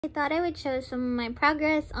I thought I would show some of my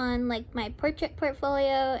progress on like my portrait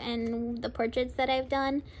portfolio and the portraits that I've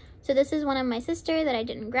done. So this is one of my sister that I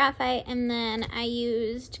did in graphite, and then I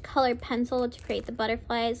used colored pencil to create the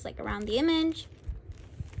butterflies like around the image.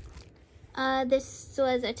 This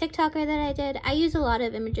was a TikToker that I did. I use a lot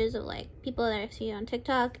of images of like people that I see on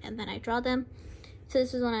TikTok and then I draw them. So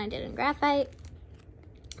this is one I did in graphite.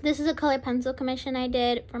 This is a colored pencil commission I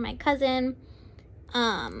did for my cousin.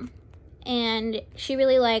 And she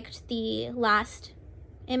really liked the last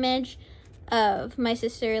image of my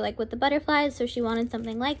sister like with the butterflies, so she wanted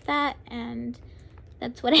something like that, and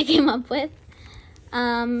that's what I came up with.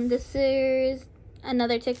 This is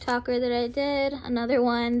another TikToker that I did, another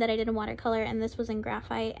one that I did in watercolor, and this was in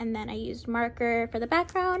graphite, and then I used marker for the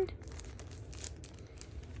background.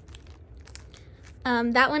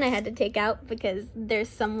 That one I had to take out because there's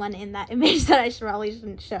someone in that image that I probably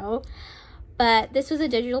shouldn't show. But this was a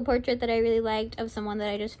digital portrait that I really liked of someone that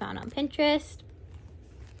I just found on Pinterest.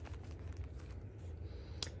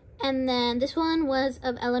 And then this one was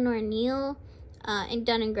of Eleanor Neale, and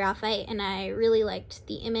done in graphite, and I really liked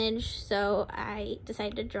the image, so I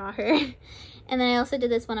decided to draw her. And then I also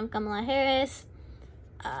did this one of Kamala Harris.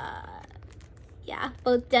 Yeah,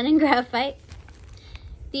 both done in graphite.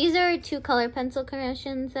 These are two color pencil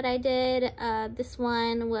commissions that I did. This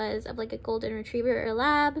one was of like a golden retriever or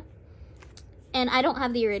lab. And I don't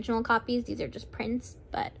have the original copies, these are just prints,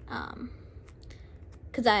 but,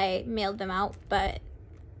 because I mailed them out. But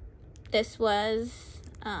this was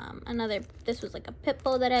this was like a pit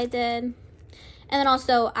bull that I did. And then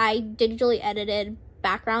also I digitally edited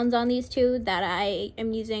backgrounds on these two that I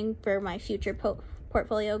am using for my future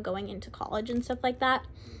portfolio going into college and stuff like that.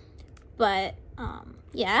 But,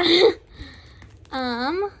 yeah.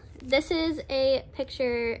 This is a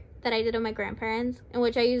picture that I did of my grandparents, in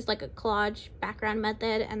which I used like a collage background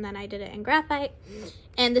method, and then I did it in graphite.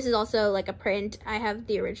 And this is also like a print. I have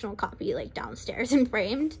the original copy like downstairs and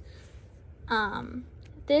framed.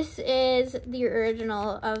 This is the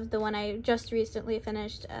original of the one I just recently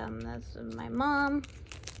finished. That's my mom.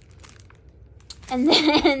 And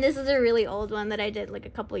then this is a really old one that I did like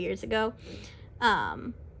a couple years ago.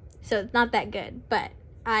 So it's not that good, but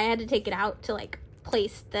I had to take it out to like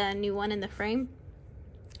place the new one in the frame.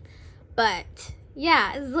 But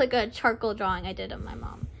yeah, this is like a charcoal drawing I did of my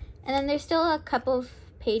mom. And then there's still a couple of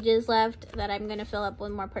pages left that I'm gonna fill up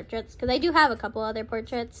with more portraits, because I do have a couple other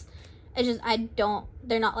portraits. It's just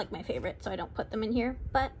they're not like my favorite, so I don't put them in here.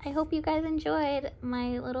 But I hope you guys enjoyed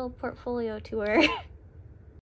my little portfolio tour.